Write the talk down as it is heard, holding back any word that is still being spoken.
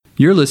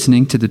You're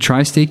listening to the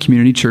Tri-State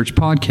Community Church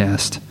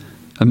Podcast,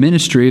 a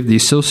ministry of the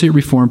Associate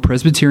Reformed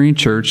Presbyterian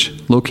Church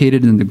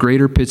located in the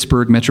greater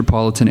Pittsburgh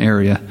metropolitan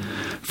area.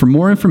 For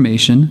more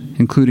information,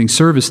 including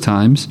service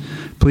times,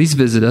 please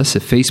visit us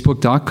at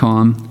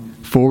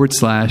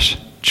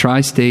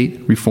facebook.com/Tri-State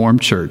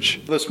Reformed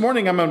Church. This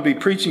morning I'm going to be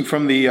preaching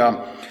from the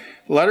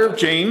letter of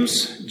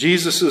James,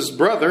 Jesus'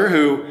 brother,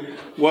 who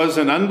was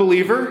an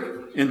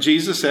unbeliever in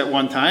Jesus at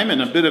one time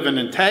and a bit of an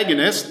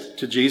antagonist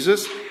to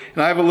Jesus.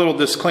 And I have a little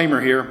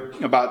disclaimer here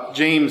about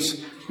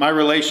James. My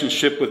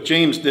relationship with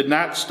James did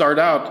not start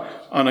out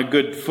on a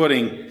good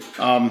footing.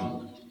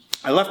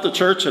 I left the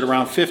church at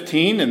around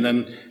 15, and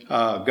then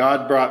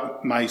God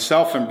brought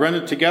myself and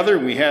Brendan together.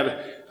 We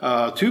had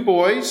two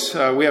boys.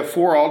 We have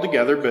four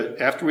altogether, but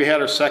after we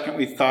had our second,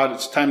 we thought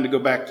it's time to go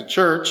back to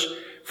church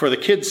for the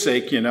kids'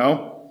 sake, you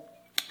know.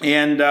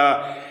 And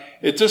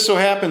it just so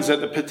happens that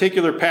the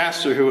particular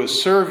pastor who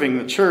was serving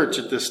the church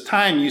at this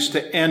time used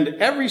to end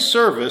every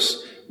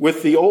service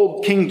with the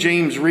old King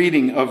James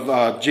reading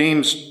of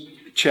James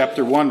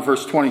chapter 1,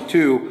 verse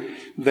 22,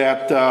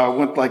 that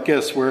went like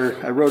this,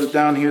 where I wrote it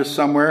down here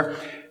somewhere.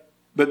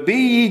 But be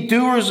ye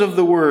doers of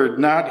the word,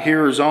 not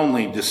hearers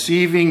only,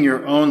 deceiving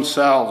your own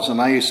selves. And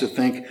I used to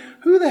think,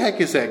 who the heck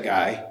is that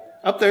guy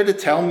up there to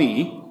tell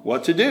me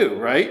what to do,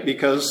 right?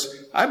 Because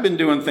I've been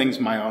doing things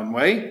my own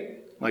way,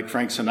 like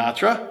Frank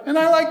Sinatra, and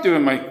I like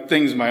doing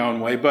things my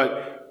own way.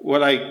 But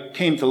what I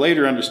came to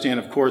later understand,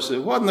 of course,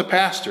 it wasn't the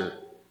pastor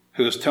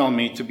who was telling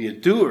me to be a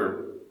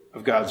doer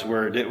of God's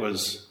word. It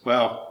was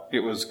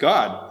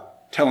God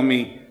telling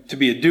me to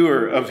be a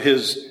doer of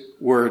his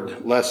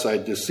word, lest I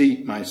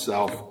deceive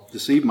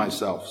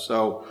myself.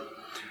 So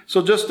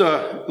just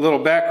a little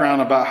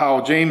background about how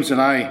James and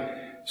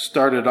I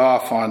started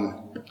off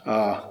on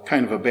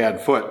kind of a bad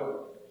foot.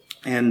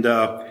 And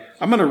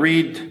I'm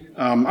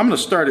going to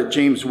start at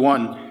James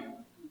 1,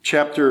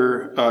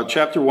 chapter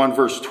 1,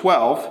 verse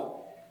 12,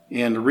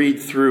 and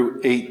read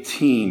through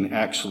 18,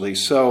 actually.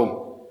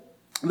 So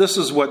this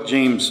is what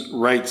James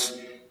writes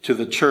to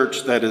the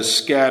church that is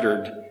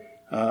scattered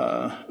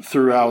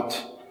throughout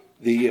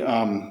the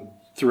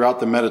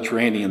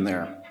Mediterranean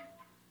there.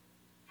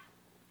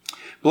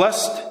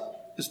 Blessed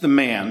is the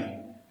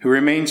man who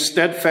remains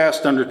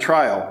steadfast under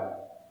trial,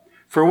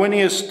 for when he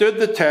has stood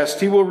the test,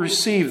 he will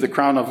receive the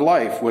crown of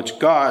life, which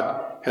God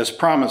has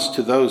promised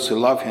to those who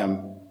love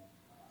him.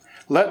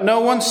 Let no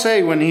one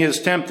say when he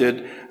is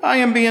tempted, I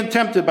am being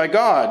tempted by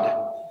God,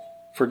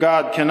 for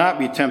God cannot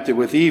be tempted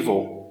with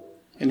evil,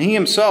 and he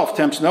himself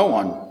tempts no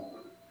one.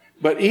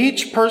 But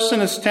each person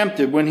is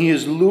tempted when he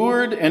is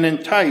lured and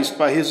enticed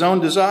by his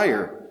own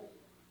desire.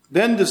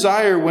 Then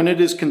desire, when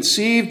it is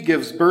conceived,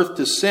 gives birth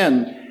to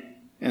sin,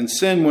 and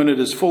sin, when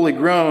it is fully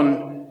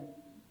grown,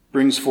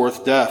 brings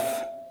forth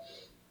death.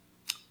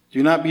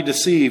 Do not be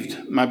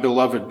deceived, my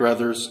beloved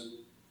brothers.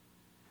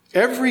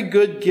 Every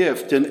good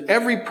gift and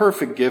every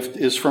perfect gift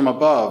is from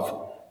above,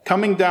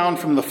 coming down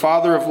from the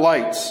Father of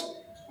lights,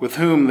 with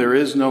whom there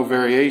is no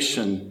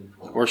variation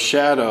or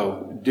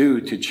shadow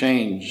due to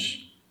change.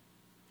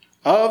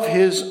 Of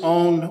his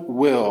own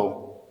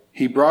will,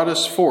 he brought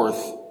us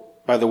forth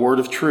by the word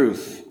of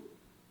truth,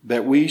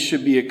 that we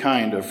should be a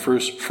kind of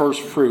first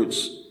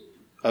fruits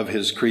of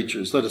his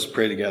creatures. Let us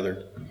pray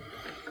together.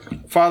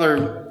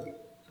 Father,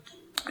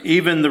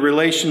 even the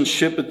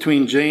relationship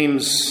between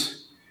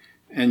James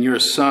and your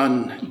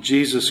son,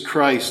 Jesus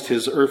Christ,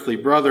 his earthly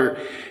brother,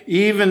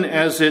 even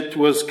as it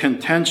was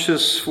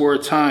contentious for a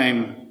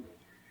time,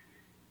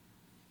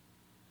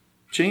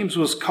 James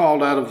was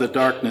called out of the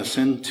darkness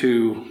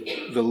into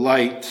the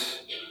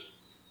light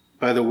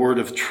by the word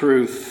of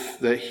truth,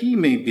 that he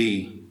may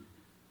be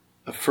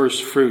a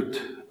first fruit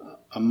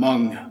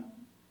among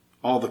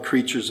all the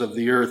creatures of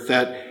the earth,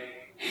 that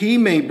he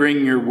may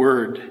bring your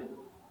word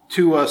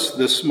to us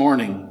this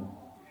morning.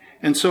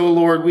 And so,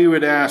 Lord, we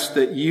would ask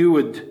that you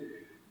would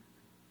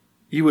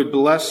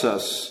bless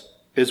us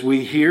as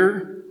we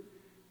hear,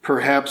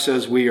 perhaps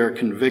as we are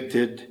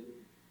convicted,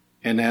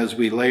 and as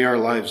we lay our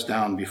lives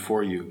down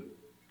before you.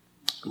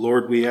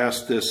 Lord, we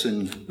ask this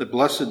in the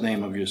blessed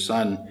name of your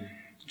Son,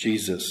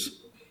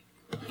 Jesus.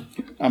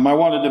 I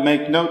wanted to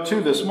make note,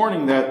 too, this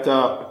morning that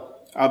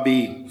I'll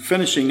be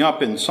finishing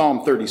up in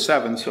Psalm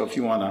 37. So if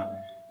you want to,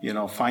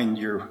 find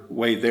your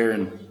way there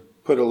and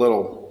put a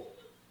little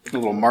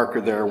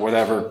marker there or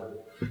whatever.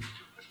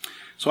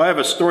 So I have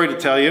a story to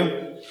tell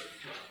you.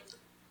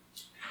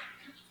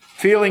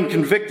 Feeling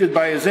convicted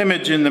by his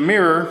image in the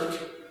mirror,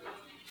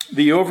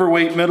 the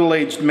overweight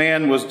middle-aged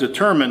man was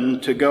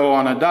determined to go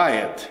on a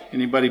diet.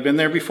 Anybody been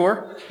there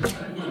before?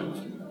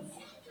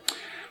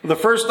 The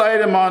first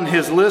item on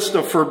his list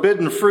of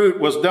forbidden fruit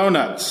was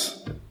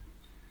donuts.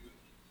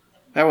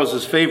 That was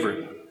his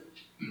favorite.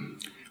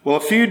 Well,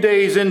 a few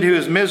days into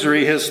his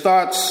misery, his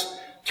thoughts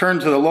turned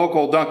to the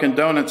local Dunkin'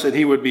 Donuts that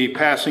he would be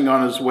passing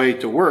on his way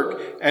to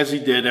work, as he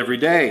did every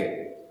day.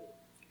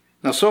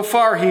 Now, so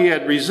far, he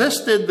had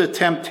resisted the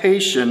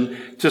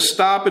temptation to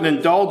stop and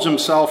indulge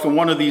himself in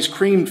one of these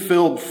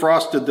cream-filled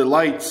frosted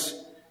delights.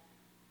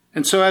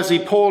 And so as he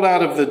pulled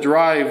out of the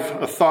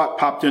drive, a thought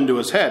popped into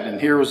his head.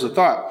 And here was the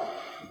thought.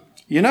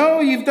 "You know,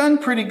 you've done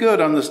pretty good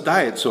on this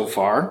diet so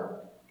far.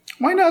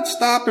 Why not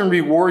stop and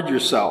reward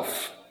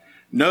yourself?"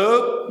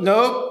 Nope.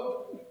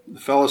 The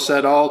fellow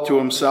said all to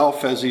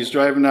himself as he's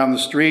driving down the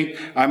street.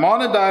 "I'm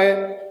on a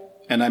diet,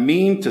 and I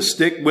mean to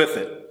stick with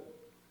it."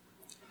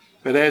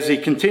 But as he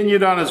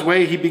continued on his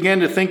way, he began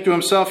to think to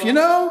himself, "You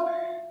know,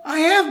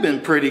 I have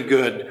been pretty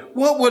good.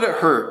 What would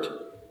it hurt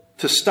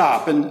to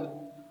stop? And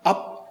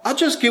I'll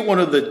just get one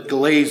of the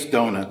glazed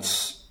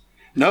donuts."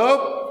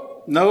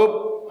 Nope.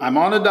 I'm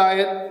on a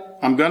diet.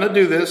 I'm going to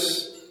do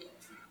this.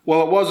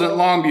 Well, it wasn't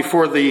long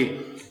before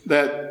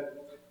that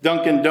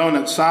Dunkin'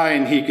 Donut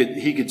sign, he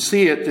could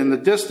see it in the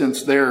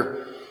distance there.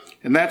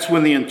 And that's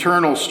when the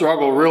internal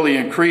struggle really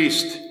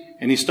increased.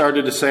 And he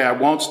started to say, "I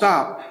won't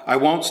stop. I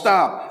won't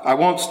stop. I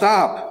won't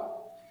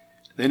stop."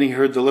 Then he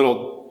heard the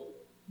little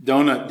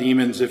donut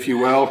demons, if you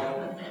will.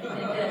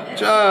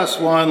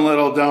 "Just one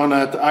little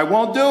donut. I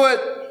won't do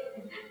it.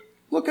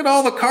 Look at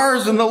all the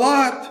cars in the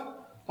lot.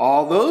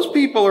 All those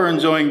people are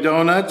enjoying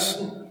donuts.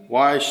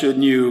 Why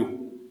shouldn't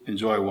you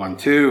enjoy one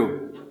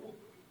too?"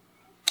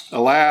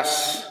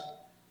 Alas,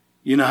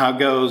 you know how it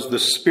goes. The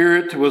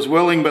spirit was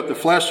willing, but the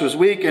flesh was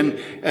weak. And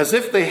as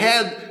if they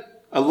had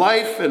a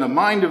life and a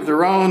mind of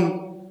their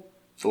own,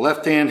 the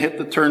left hand hit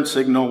the turn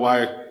signal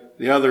while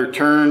the other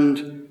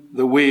turned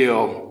the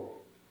wheel.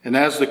 And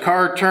as the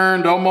car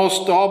turned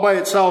almost all by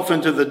itself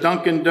into the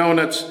Dunkin'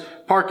 Donuts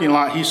parking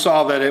lot, he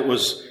saw that it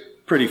was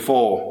pretty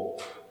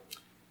full.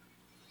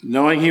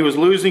 Knowing he was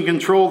losing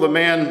control, the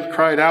man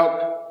cried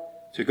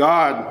out to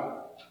God.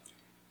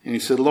 And he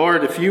said,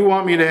 "Lord, if you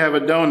want me to have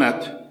a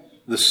donut,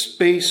 the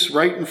space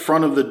right in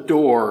front of the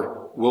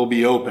door will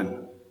be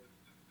open."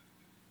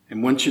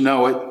 And wouldn't you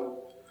know it,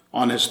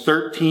 on his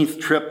 13th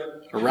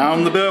trip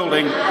around the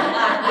building,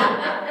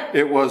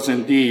 it was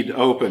indeed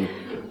open.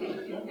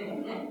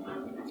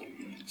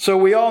 So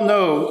we all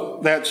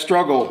know that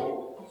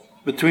struggle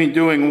between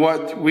doing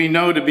what we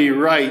know to be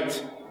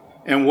right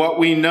and what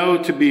we know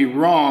to be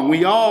wrong.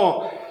 We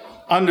all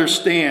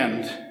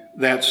understand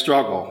that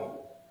struggle.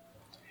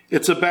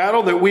 It's a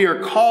battle that we are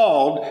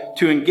called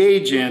to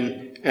engage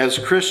in as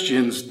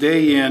Christians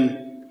day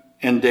in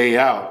and day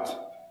out.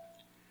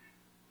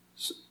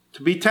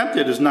 To be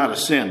tempted is not a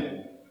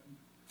sin.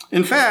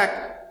 In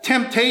fact,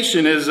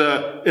 temptation is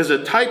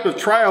a type of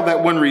trial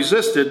that when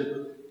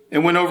resisted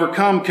and when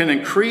overcome can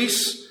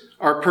increase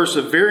our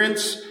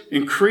perseverance,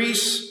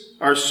 increase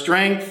our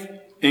strength,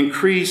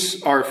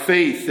 increase our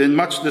faith in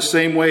much the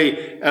same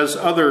way as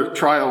other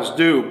trials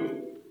do.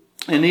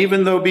 And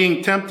even though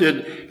being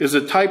tempted is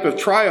a type of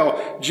trial,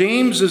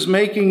 James is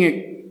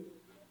making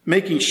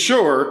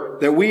sure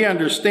that we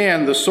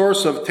understand the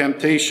source of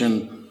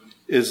temptation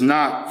is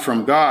not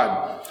from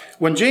God.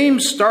 When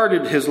James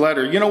started his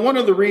letter, one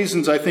of the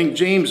reasons I think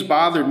James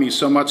bothered me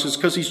so much is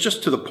because he's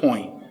just to the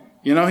point.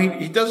 He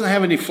doesn't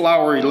have any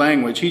flowery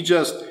language. He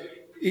just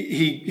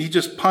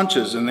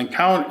punches and then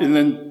count and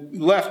then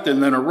left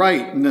and then a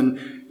right. And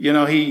then,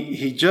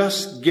 he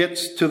just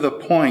gets to the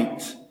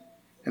point.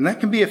 And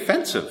that can be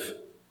offensive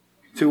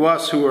to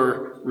us who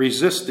are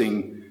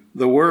resisting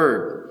the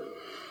word.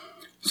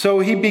 So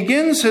he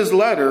begins his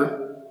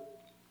letter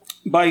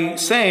by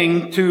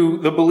saying to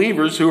the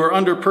believers who are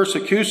under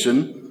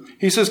persecution,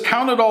 he says,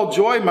 "Count it all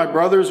joy, my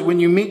brothers, when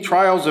you meet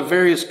trials of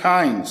various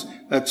kinds."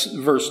 That's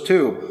verse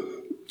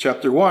 2,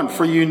 chapter 1.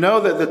 "For you know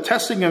that the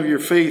testing of your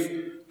faith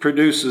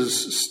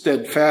produces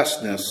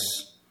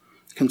steadfastness.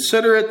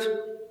 Consider it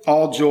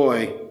all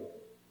joy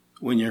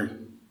when you're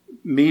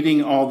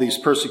meeting all these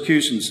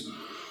persecutions."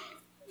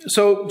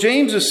 So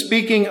James is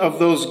speaking of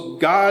those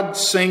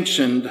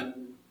God-sanctioned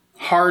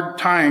hard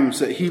times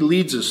that he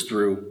leads us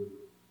through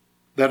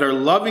that are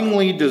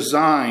lovingly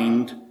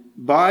designed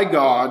by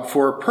God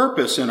for a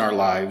purpose in our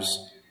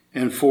lives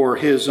and for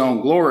his own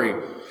glory.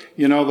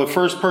 The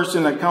first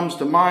person that comes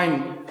to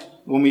mind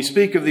when we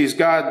speak of these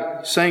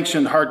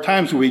God-sanctioned hard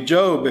times will be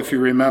Job, if you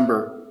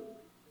remember.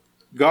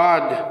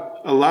 God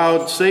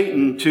allowed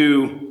Satan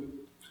to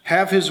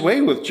have his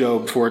way with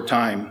Job for a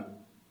time.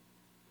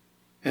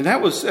 And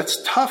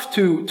that's tough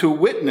to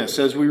witness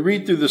as we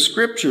read through the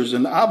scriptures.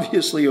 And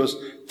obviously it was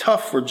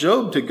tough for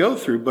Job to go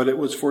through, but it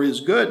was for his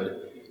good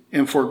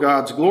and for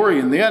God's glory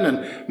in the end.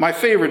 And my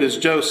favorite is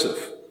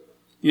Joseph.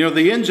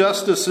 The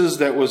injustices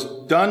that was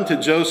done to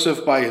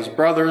Joseph by his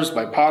brothers,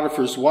 by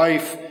Potiphar's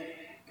wife,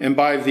 and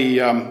by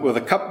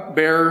the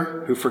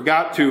cupbearer who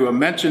forgot to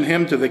mention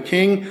him to the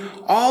king.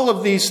 All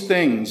of these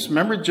things.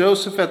 Remember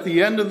Joseph at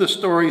the end of the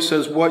story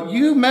says, "What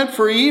you meant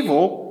for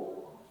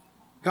evil,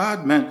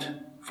 God meant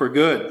for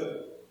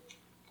good."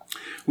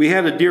 We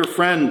had a dear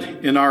friend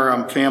in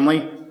our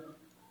family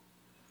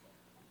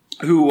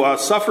who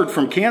suffered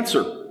from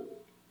cancer.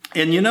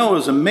 And it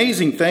was an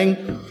amazing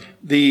thing.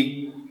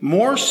 The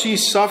more she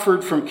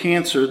suffered from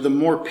cancer, the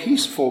more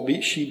peaceful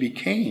she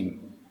became.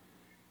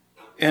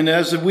 And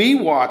as we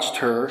watched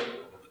her,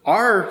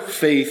 our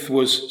faith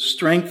was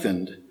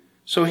strengthened.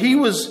 So he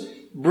was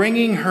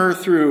bringing her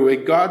through a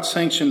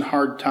God-sanctioned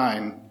hard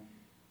time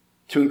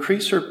to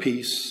increase her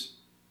peace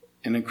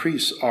and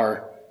increase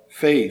our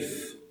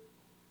faith.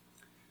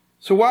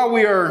 So while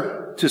we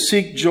are to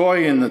seek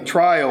joy in the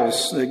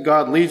trials that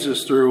God leads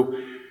us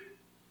through,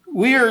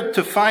 we are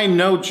to find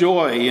no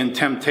joy in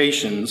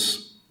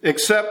temptations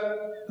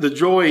except the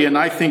joy in,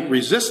 I think,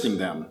 resisting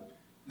them.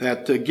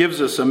 That gives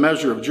us a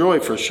measure of joy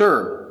for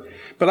sure.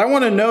 But I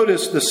want to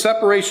notice the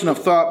separation of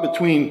thought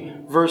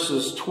between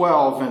verses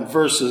 12 and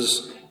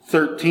verses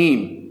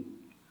 13.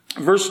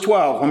 Verse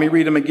 12, let me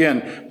read them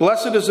again.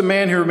 Blessed is the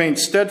man who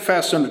remains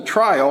steadfast under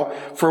trial,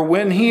 for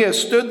when he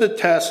has stood the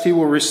test, he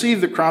will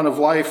receive the crown of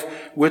life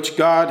which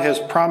God has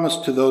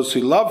promised to those who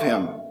love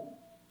him.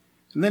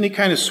 And then he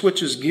kind of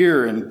switches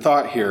gear in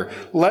thought here.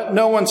 Let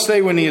no one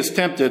say when he is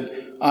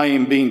tempted, I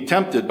am being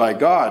tempted by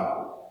God.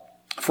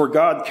 For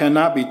God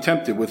cannot be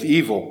tempted with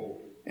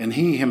evil, and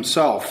he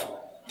himself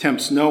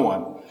tempts no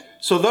one.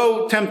 So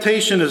though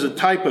temptation is a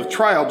type of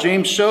trial,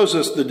 James shows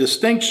us the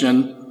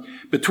distinction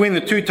between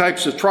the two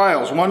types of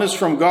trials. One is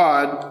from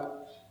God,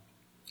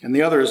 and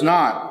the other is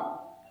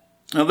not.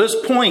 Now this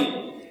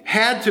point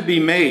had to be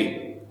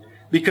made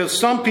because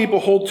some people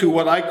hold to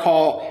what I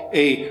call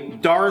a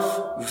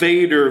Darth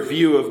Vader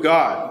view of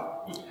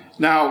God.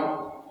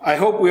 Now, I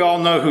hope we all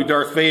know who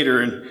Darth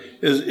Vader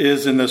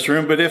is in this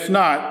room, but if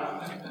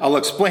not, I'll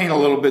explain a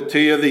little bit to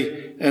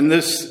you. And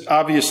this,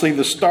 obviously,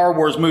 the Star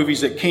Wars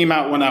movies that came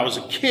out when I was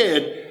a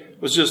kid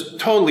was just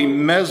totally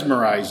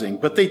mesmerizing.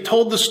 But they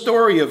told the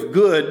story of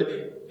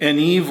good and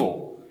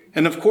evil.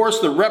 And of course,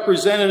 the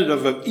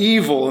representative of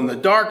evil and the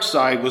dark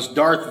side was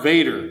Darth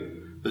Vader,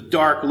 the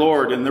Dark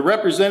Lord. And the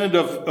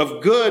representative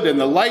of good and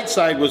the light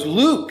side was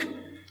Luke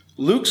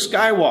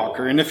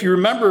Skywalker. And if you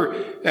remember,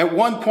 at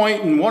one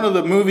point in one of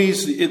the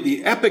movies,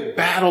 the epic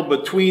battle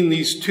between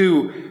these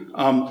two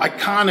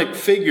iconic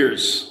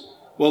figures.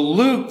 Well,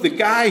 Luke, the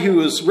guy who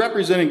was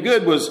representing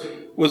good, was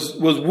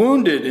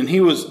wounded and he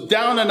was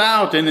down and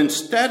out. And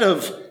instead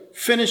of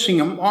finishing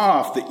him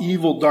off, the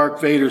evil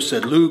Darth Vader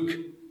said, Luke,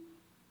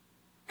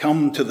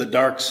 come to the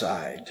dark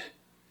side.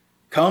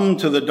 Come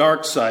to the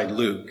dark side,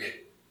 Luke.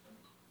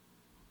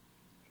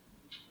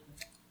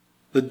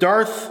 The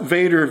Darth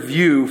Vader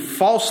view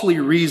falsely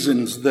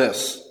reasons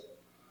this.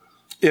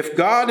 If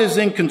God is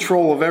in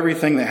control of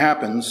everything that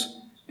happens,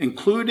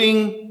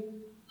 including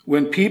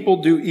when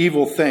people do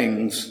evil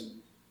things,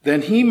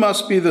 then he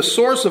must be the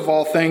source of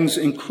all things,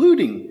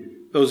 including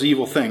those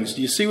evil things.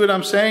 Do you see what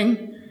I'm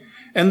saying?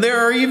 And there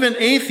are even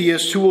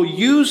atheists who will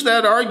use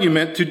that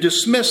argument to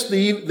dismiss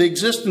the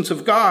existence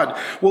of God.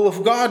 Well,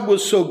 if God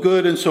was so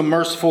good and so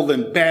merciful,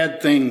 then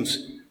bad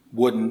things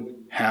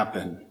wouldn't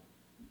happen.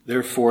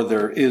 Therefore,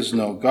 there is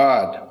no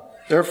God.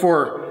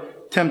 Therefore,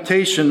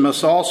 temptation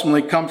must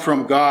ultimately come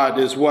from God,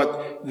 is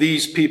what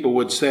these people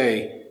would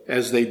say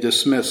as they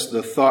dismiss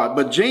the thought.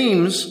 But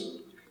James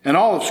and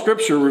all of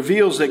Scripture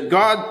reveals that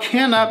God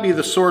cannot be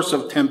the source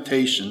of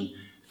temptation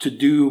to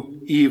do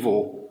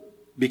evil,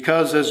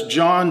 because as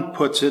John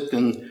puts it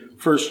in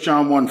 1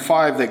 John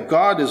 1:5, that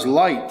God is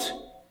light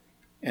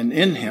and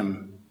in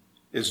him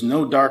is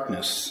no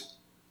darkness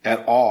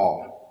at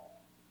all.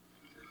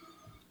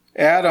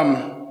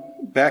 Adam,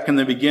 back in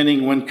the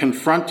beginning, when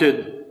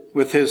confronted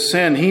with his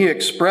sin, he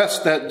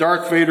expressed that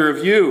Darth Vader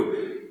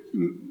view.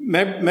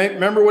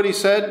 Remember what he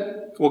said?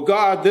 Well,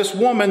 God, this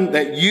woman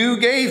that you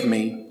gave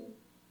me,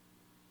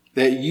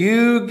 it's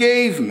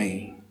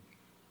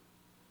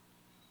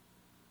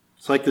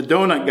like the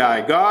donut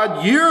guy.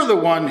 God, you're the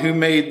one who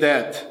made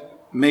that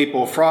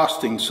maple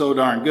frosting so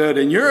darn good,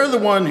 and you're the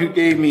one who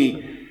gave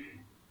me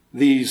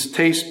these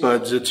taste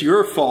buds. It's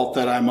your fault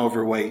that I'm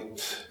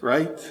overweight,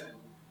 right?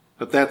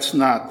 But that's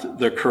not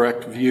the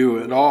correct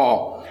view at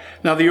all.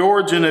 Now, the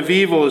origin of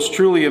evil is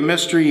truly a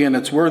mystery, and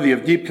it's worthy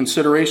of deep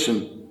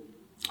consideration.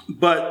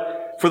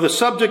 But for the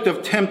subject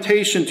of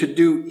temptation to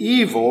do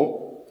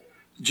evil,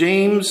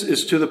 James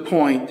is to the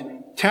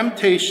point,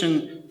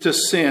 temptation to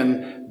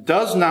sin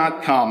does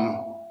not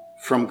come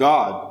from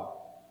God.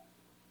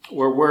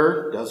 Or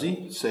where does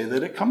he say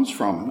that it comes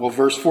from? Well,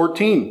 verse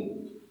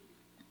 14.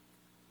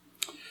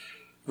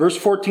 Verse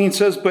 14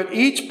 says, but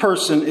each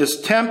person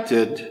is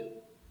tempted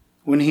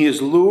when he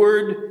is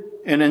lured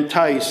and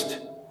enticed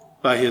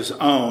by his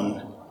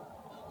own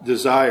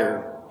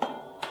desire.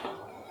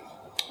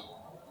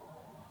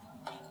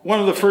 One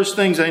of the first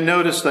things I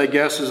noticed, I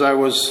guess, as I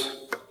was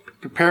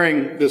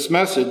preparing this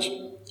message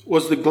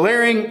was the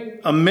glaring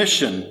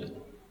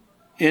omission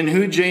in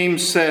who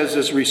James says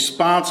is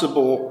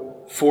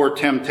responsible for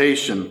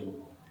temptation.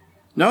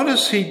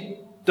 Notice he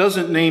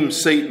doesn't name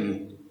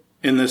Satan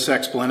in this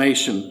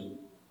explanation.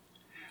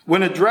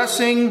 When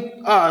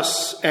addressing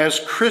us as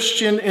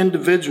Christian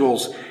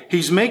individuals,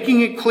 he's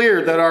making it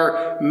clear that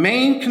our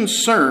main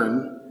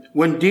concern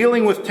when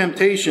dealing with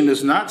temptation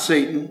is not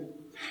Satan.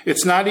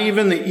 It's not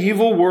even the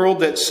evil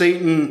world that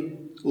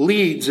Satan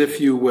leads, if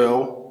you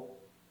will.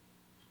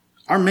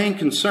 Our main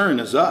concern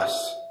is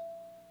us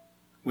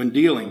when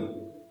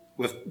dealing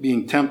with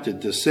being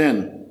tempted to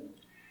sin.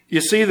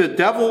 You see, the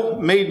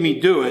devil made me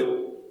do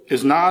it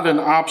is not an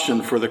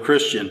option for the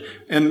Christian.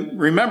 And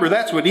remember,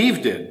 that's what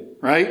Eve did,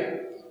 right?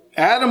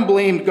 Adam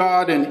blamed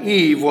God and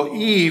Eve, while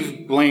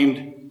Eve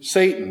blamed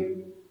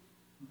Satan.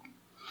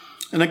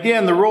 And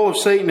again, the role of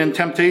Satan in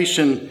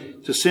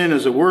temptation to sin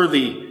is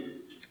worthy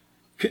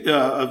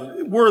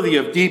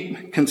of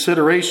deep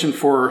consideration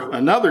for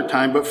another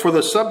time. But for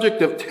the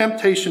subject of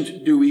temptation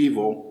to do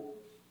evil,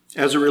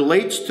 as it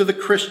relates to the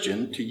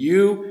Christian, to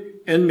you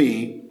and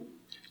me,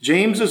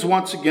 James is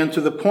once again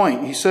to the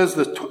point. He says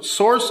the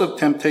source of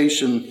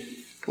temptation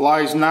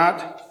lies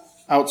not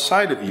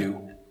outside of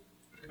you,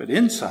 but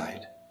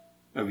inside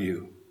of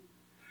you.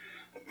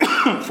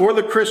 For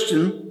the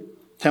Christian,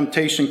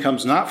 temptation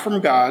comes not from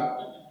God.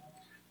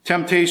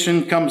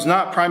 Temptation comes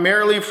not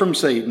primarily from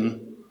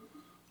Satan.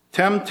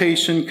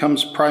 Temptation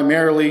comes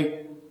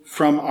primarily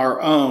from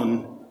our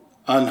own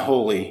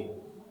unholy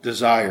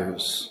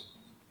desires.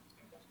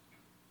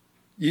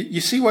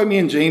 You see why me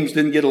and James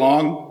didn't get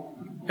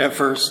along at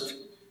first?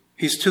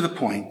 He's to the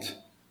point.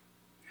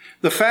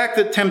 The fact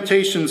that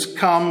temptations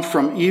come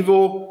from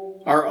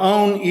evil, our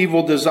own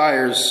evil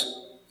desires,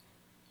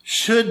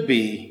 should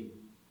be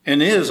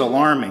and is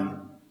alarming.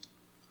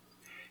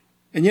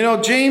 And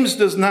James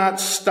does not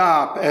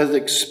stop at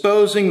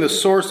exposing the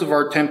source of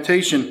our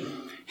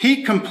temptation.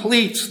 He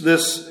completes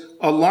this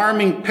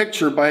alarming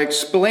picture by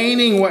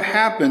explaining what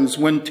happens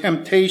when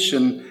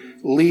temptation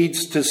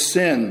leads to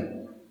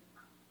sin.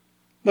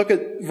 Look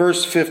at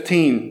verse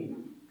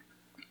 15.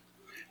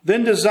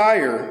 Then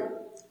desire,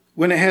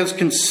 when it has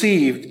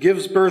conceived,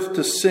 gives birth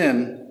to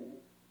sin,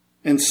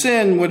 and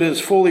sin, when it is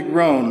fully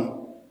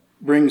grown,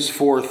 brings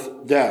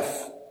forth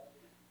death.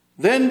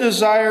 Then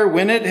desire,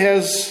 when it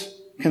has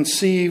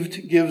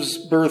conceived, gives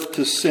birth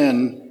to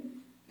sin,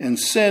 and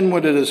sin,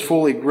 when it is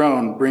fully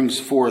grown, brings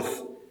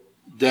forth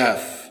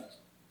death.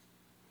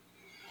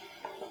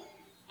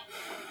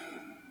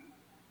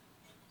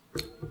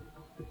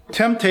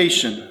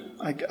 Temptation.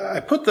 I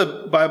put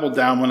the Bible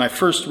down when I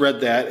first read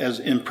that as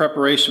in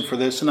preparation for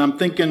this, and I'm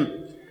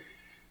thinking,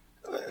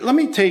 let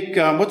me take,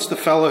 what's the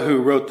fellow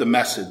who wrote The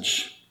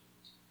Message?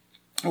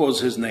 What was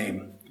his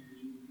name?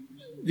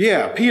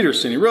 Yeah,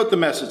 Peterson. He wrote The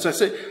Message. I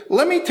said,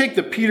 let me take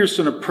the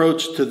Peterson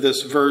approach to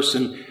this verse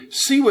and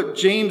see what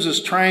James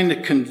is trying to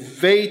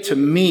convey to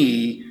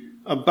me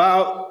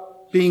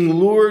about being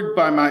lured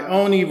by my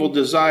own evil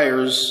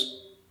desires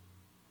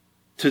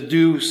to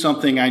do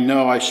something I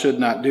know I should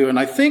not do. And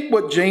I think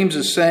what James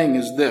is saying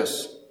is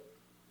this,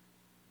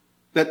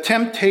 that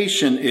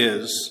temptation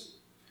is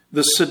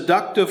the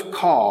seductive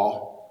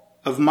call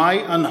of my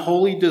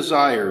unholy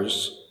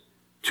desires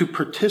to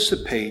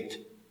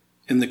participate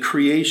in the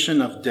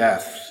creation of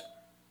death.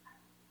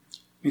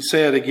 Let me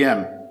say it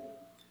again.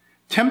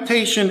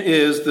 Temptation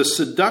is the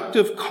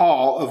seductive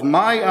call of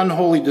my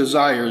unholy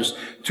desires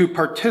to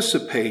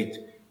participate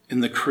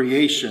in the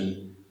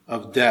creation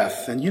of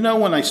death. And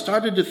when I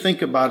started to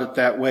think about it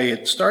that way,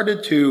 it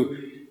started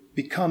to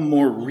become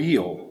more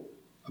real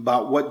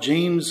about what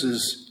James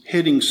is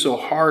hitting so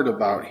hard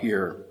about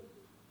here.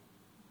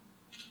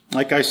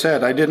 Like I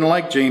said, I didn't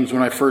like James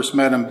when I first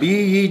met him.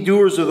 Be ye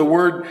doers of the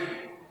word,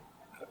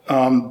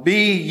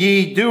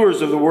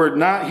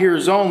 not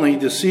hearers only,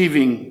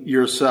 deceiving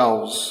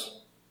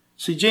yourselves.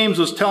 See, James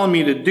was telling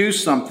me to do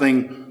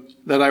something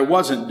that I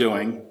wasn't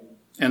doing,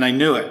 and I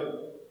knew it.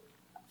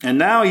 And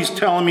now he's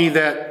telling me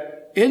that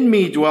in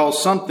me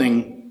dwells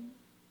something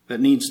that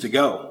needs to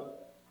go.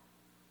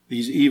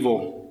 These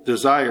evil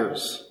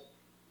desires.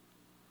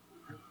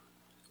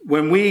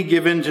 When we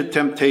give in to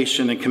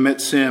temptation and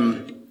commit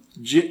sin,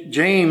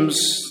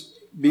 James,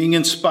 being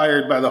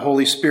inspired by the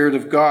Holy Spirit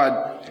of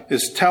God,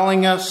 is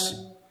telling us,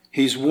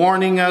 he's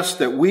warning us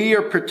that we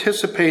are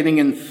participating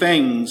in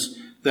things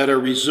that are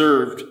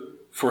reserved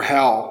for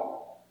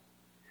hell.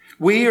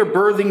 We are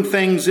birthing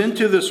things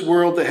into this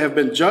world that have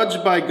been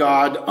judged by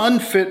God,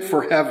 unfit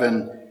for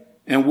heaven,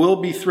 and will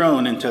be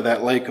thrown into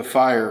that lake of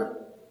fire.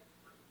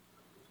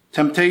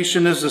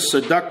 Temptation is a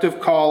seductive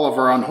call of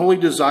our unholy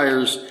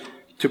desires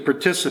to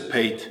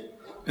participate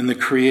in the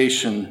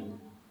creation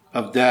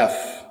of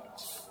death.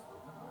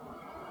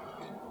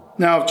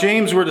 Now, if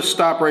James were to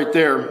stop right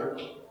there,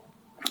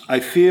 I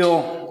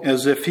feel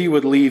as if he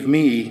would leave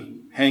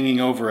me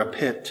hanging over a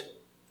pit,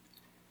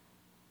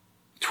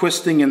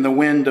 twisting in the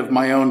wind of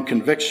my own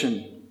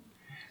conviction.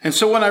 And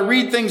so when I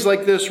read things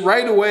like this,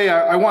 right away,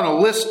 I want a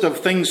list of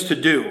things to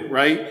do,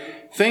 right?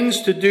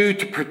 Things to do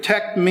to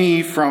protect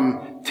me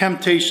from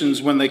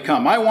temptations when they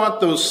come. I want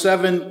those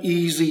 7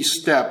 easy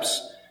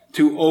steps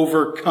to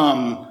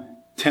overcome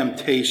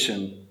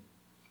temptation.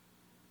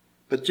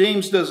 But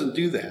James doesn't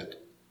do that.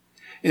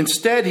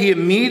 Instead, he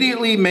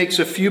immediately makes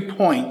a few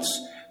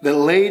points that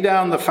lay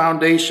down the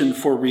foundation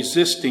for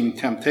resisting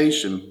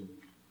temptation.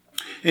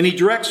 And he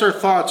directs our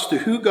thoughts to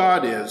who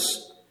God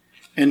is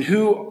and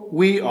who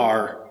we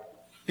are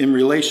in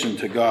relation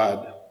to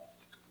God.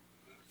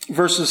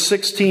 Verses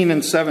 16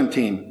 and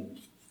 17.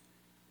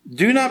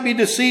 Do not be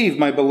deceived,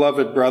 my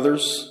beloved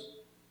brothers.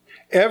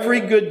 Every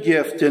good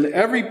gift and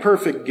every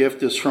perfect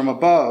gift is from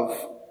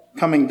above,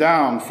 coming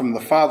down from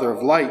the Father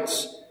of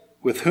lights,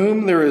 with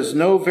whom there is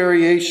no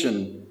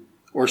variation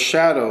or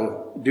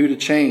shadow due to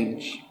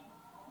change.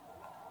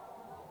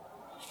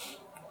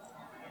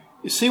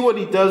 You see what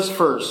he does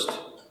first?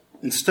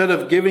 Instead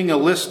of giving a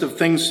list of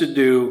things to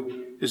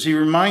do is he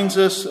reminds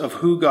us of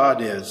who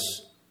God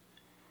is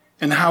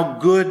and how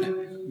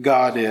good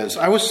God is.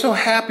 I was so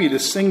happy to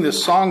sing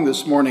this song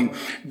this morning.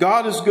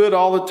 God is good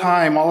all the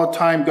time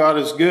God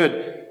is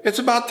good. It's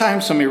about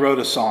time somebody wrote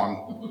a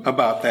song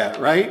about that,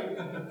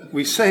 right?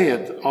 We say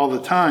it all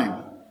the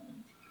time.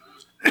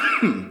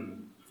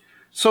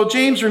 So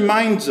James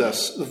reminds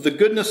us of the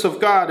goodness of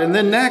God. And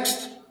then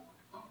next,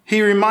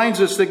 he reminds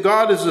us that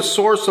God is the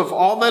source of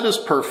all that is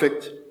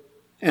perfect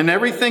and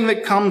everything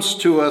that comes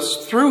to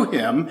us through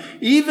him,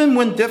 even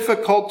when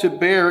difficult to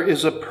bear,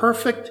 is a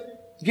perfect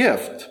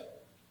gift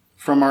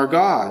from our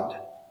God.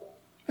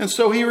 And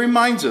so he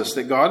reminds us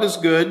that God is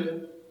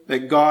good,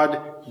 that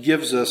God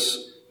gives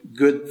us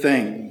good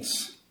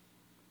things.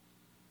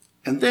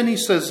 And then he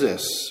says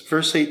this,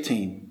 verse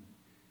 18,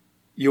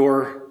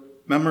 your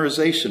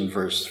memorization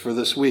verse for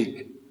this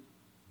week.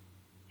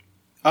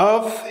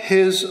 Of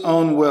his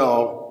own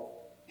will,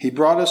 he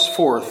brought us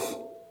forth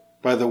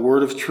by the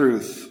word of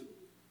truth,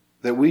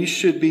 that we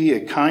should be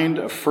a kind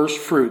of first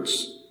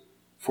fruits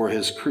for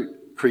his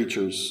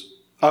creatures.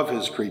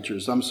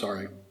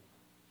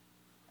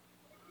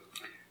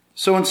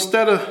 So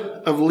instead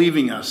of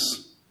leaving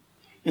us,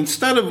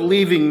 instead of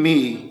leaving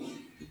me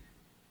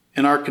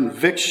in our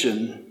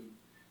conviction,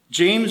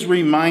 James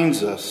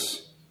reminds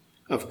us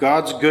of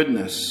God's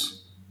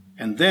goodness,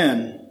 and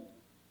then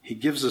he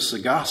gives us the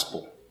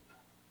gospel.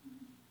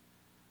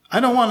 I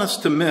don't want us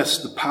to miss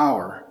the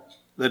power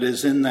that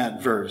is in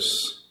that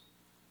verse.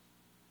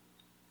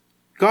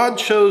 God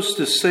chose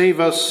to save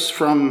us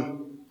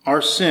from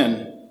our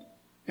sin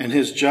and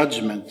his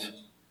judgment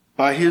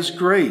by his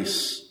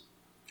grace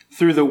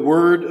through the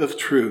word of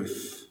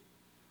truth.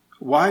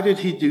 Why did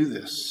he do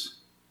this?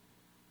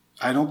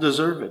 I don't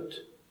deserve it.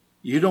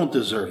 You don't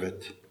deserve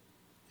it.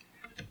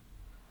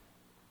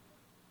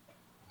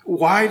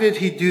 Why did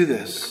he do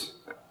this?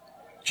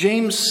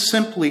 James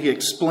simply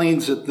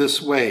explains it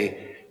this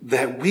way,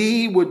 that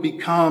we would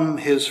become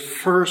his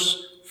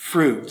first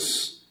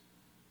fruits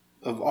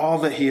of all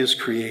that he has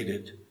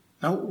created.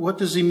 Now, what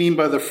does he mean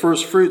by the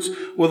first fruits?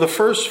 Well, the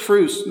first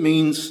fruits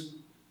means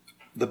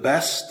the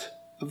best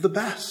of the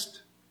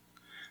best.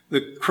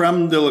 The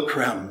creme de la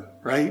creme,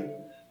 right?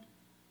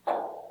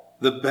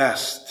 The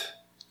best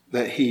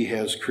that he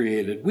has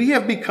created. We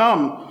have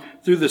become,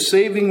 through the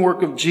saving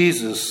work of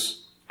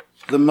Jesus,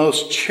 the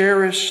most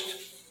cherished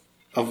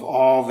of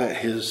all that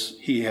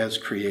he has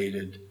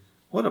created.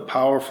 What a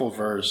powerful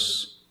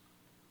verse.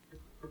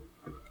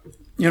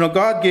 You know,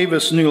 God gave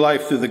us new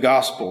life through the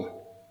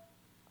gospel.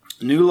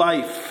 New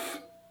life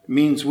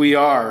means we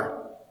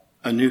are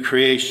a new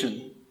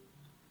creation.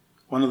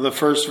 One of the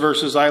first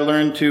verses I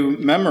learned to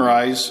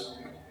memorize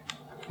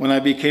when I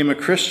became a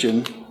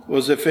Christian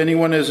was, if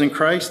anyone is in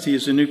Christ, he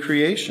is a new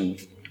creation.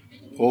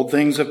 Old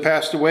things have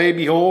passed away.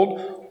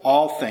 Behold,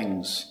 all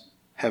things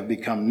have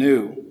become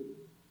new.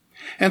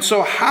 And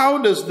so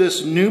how does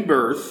this new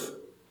birth,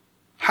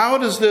 how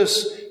does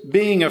this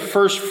being a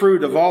first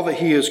fruit of all that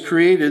he has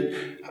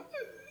created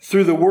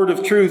through the word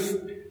of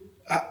truth,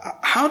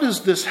 how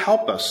does this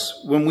help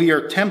us when we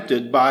are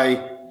tempted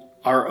by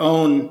our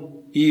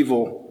own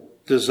evil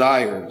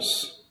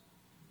desires?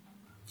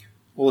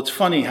 Well, it's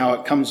funny how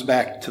it comes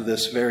back to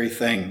this very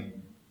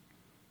thing.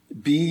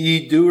 Be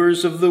ye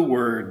doers of the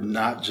word,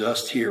 not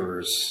just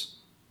hearers.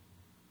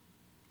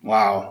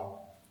 Wow.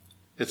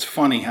 It's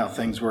funny how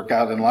things work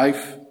out in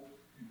life.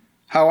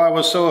 How I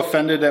was so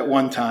offended at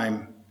one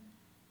time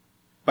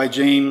by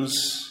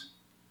James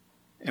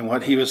and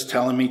what he was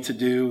telling me to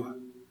do,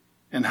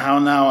 and how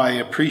now I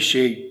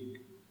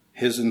appreciate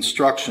his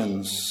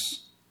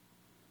instructions.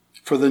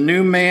 For the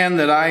new man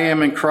that I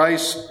am in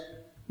Christ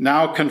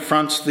now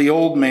confronts the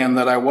old man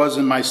that I was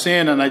in my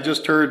sin. And I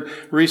just heard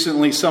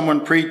recently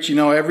someone preach,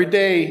 every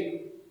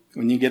day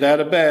when you get out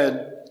of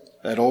bed,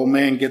 that old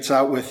man gets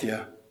out with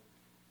you.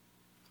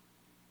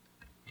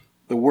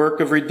 The work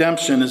of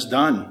redemption is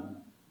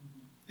done.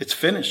 It's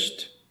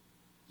finished.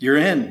 You're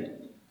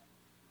in.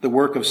 The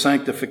work of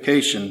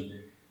sanctification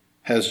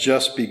has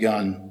just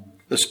begun.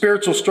 The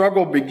spiritual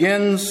struggle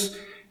begins.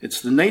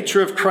 It's the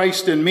nature of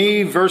Christ in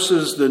me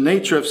versus the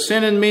nature of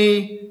sin in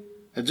me.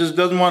 It just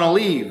doesn't want to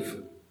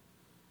leave.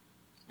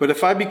 But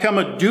if I become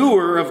a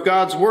doer of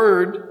God's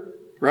word,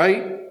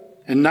 right,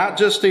 and not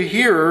just a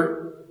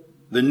hearer,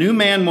 the new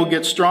man will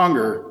get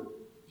stronger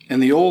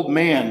and the old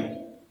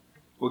man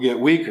will get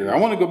weaker. I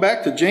want to go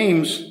back to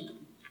James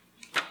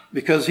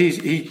because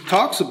he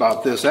talks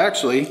about this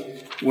actually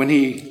when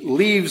he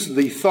leaves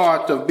the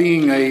thought of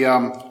being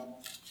a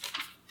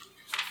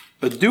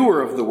doer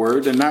of the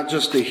word and not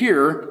just a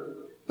hearer.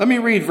 Let me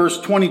read verse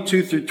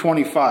 22 through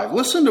 25.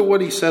 Listen to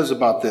what he says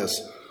about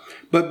this.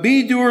 But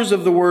be doers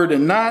of the word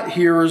and not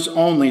hearers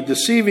only,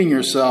 deceiving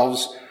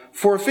yourselves.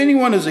 For if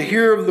anyone is a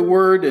hearer of the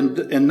word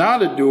and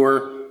not a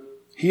doer,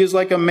 he is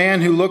like a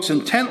man who looks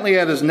intently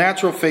at his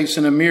natural face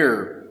in a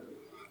mirror.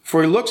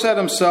 For he looks at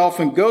himself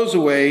and goes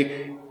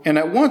away and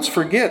at once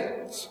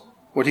forgets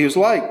what he was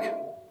like.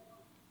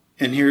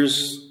 And here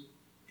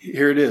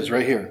it is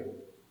right here.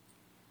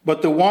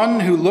 But the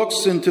one who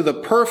looks into the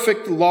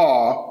perfect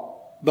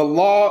law, the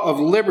law of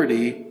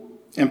liberty,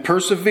 and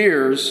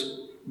perseveres,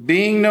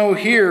 being no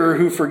hearer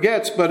who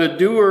forgets, but a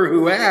doer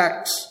who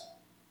acts,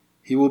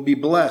 he will be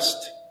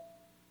blessed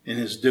in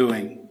his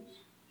doing.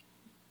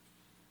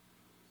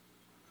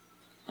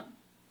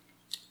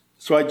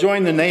 So I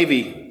joined the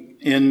Navy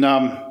in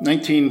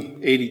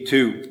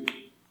 1982.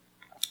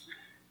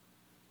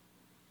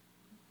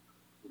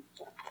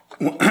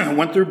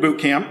 Went through boot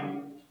camp,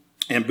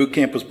 and boot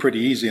camp was pretty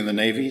easy in the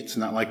Navy. It's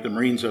not like the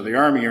Marines or the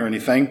Army or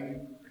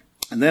anything.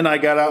 And then I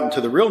got out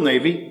into the real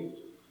Navy,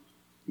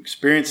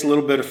 experienced a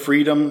little bit of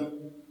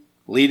freedom,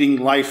 leading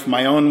life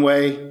my own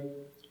way.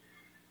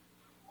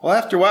 Well,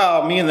 after a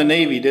while, me and the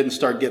Navy didn't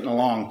start getting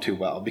along too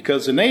well,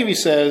 because the Navy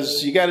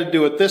says you got to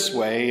do it this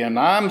way, and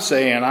I'm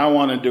saying I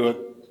want to do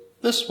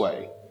it this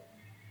way.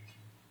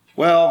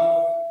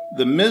 Well,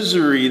 the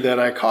misery that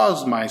I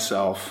caused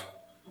myself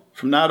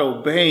from not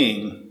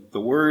obeying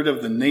the word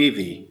of the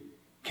Navy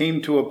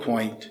came to a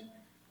point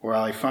where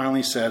I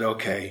finally said,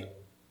 okay,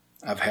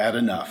 I've had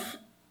enough.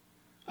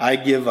 I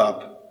give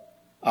up.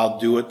 I'll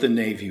do it the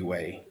Navy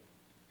way.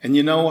 And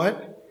you know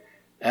what?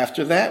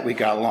 After that, we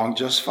got along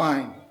just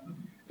fine.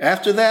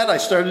 After that, I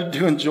started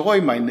to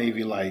enjoy my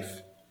Navy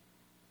life.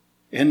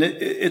 And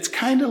it's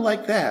kind of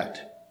like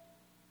that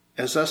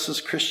as us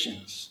as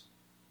Christians.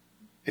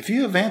 If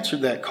you have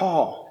answered that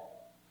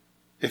call,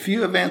 if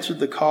you have answered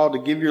the call to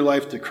give your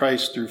life to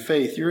Christ through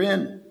faith, you're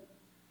in.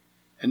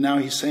 And now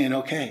he's saying,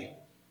 okay,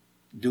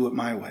 do it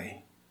my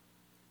way.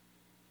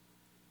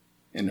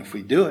 And if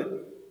we do it,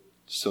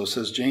 so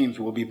says James,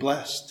 we'll be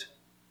blessed.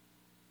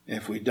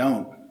 If we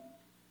don't,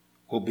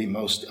 we'll be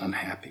most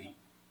unhappy.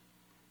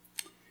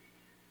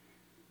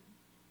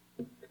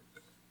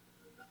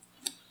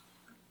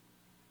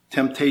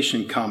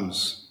 Temptation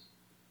comes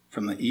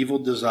from the evil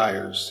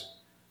desires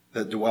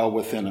that dwell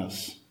within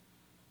us.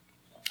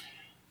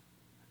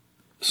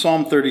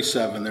 Psalm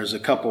 37, there's a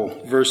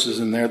couple verses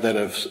in there that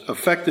have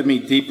affected me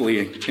deeply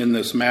in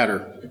this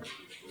matter.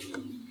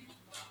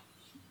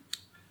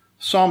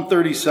 Psalm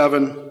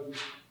 37,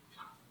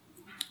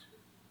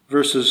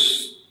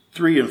 verses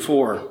 3 and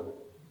 4.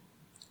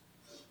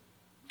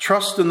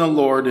 Trust in the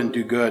Lord and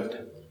do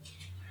good.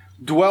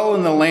 Dwell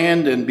in the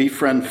land and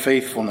befriend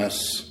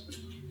faithfulness.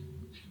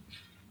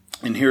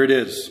 And here it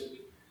is.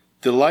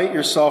 Delight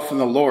yourself in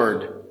the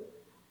Lord,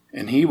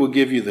 and he will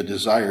give you the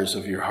desires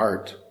of your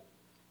heart.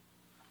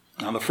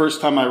 Now, the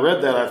first time I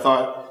read that, I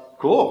thought,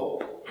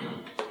 cool.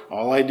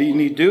 All I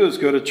need to do is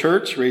go to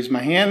church, raise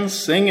my hands,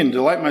 sing, and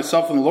delight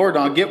myself in the Lord,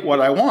 and I'll get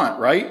what I want,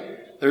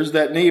 right? There's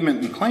that name it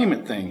and claim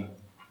it thing.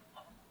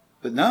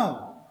 But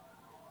no.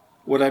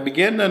 What I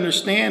began to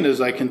understand as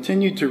I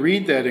continued to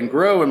read that and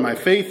grow in my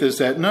faith is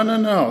that,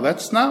 no,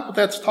 that's not what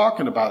that's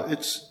talking about.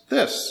 It's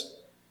this.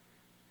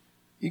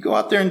 You go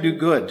out there and do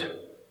good.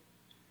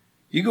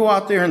 You go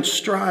out there and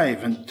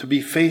strive and to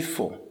be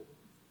faithful.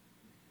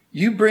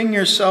 You bring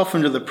yourself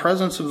into the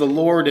presence of the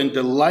Lord and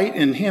delight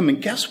in him.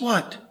 And guess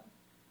what?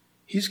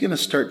 He's going to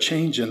start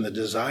changing the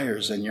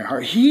desires in your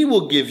heart. He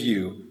will give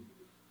you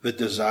the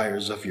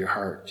desires of your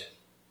heart.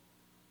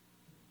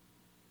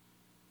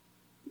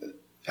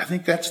 I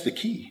think that's the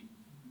key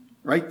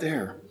right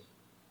there.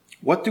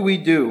 What do we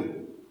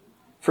do?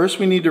 First,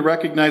 we need to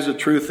recognize the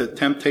truth that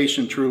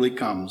temptation truly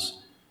comes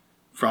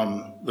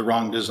from the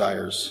wrong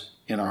desires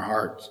in our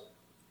heart.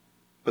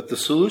 But the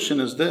solution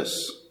is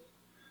this.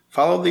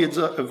 Follow the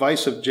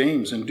advice of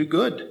James and do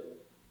good.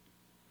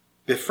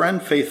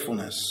 Befriend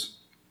faithfulness.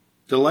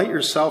 Delight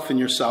yourself in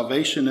your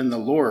salvation in the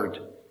Lord.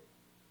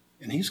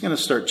 And he's going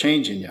to start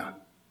changing you.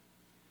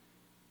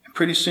 And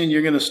pretty soon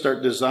you're going to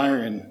start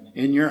desiring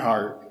in your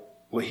heart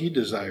what he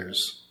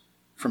desires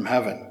from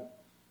heaven.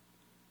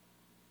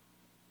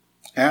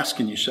 Ask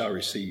and you shall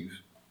receive.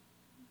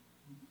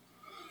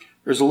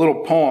 There's a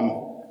little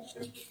poem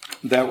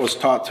that was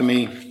taught to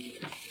me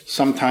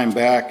some time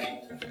back.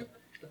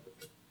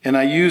 And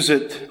I use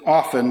it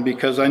often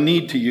because I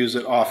need to use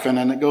it often.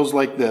 And it goes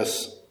like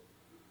this.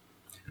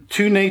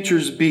 Two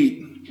natures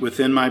beat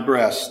within my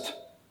breast.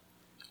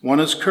 One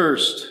is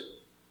cursed,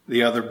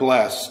 the other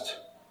blessed.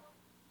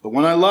 The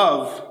one I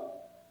love,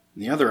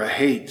 the other I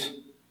hate.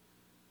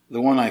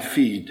 The one I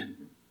feed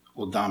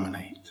will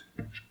dominate.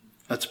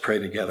 Let's pray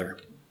together.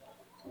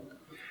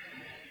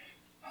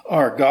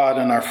 Our God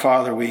and our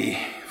Father, we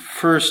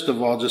first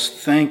of all just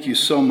thank you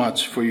so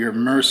much for your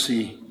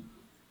mercy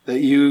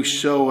that you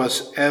show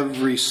us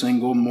every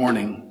single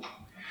morning.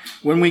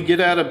 When we get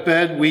out of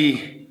bed,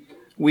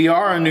 we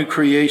are a new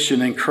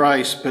creation in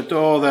Christ, but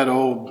that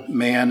old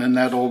man and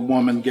that old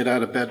woman get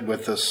out of bed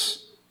with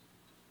us.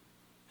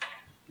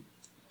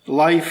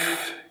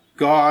 Life,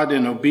 God,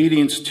 and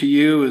obedience to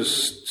you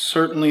is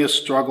certainly a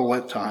struggle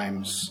at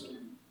times.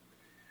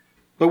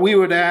 But we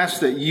would ask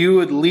that you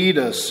would lead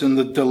us in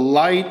the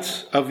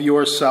delight of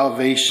your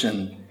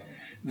salvation,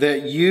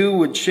 that you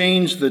would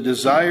change the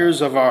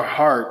desires of our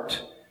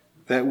heart,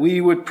 that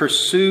we would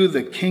pursue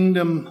the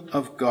kingdom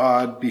of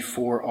God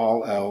before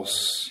all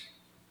else.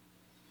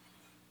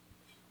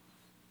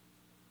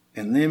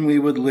 And then we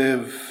would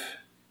live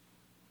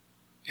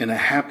in a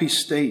happy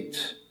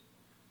state,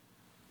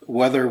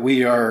 whether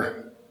we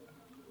are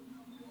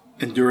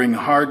enduring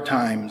hard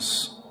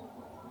times,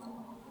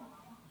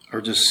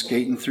 or just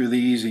skating through the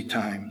easy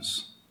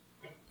times.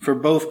 For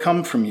both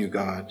come from you,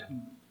 God.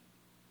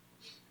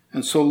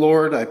 And so,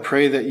 Lord, I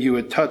pray that you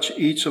would touch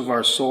each of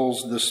our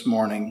souls this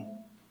morning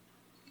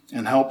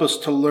and help us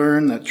to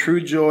learn that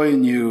true joy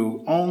in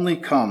you only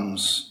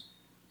comes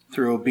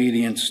through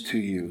obedience to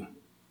you.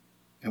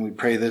 And we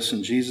pray this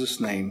in Jesus'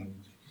 name.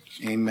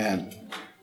 Amen.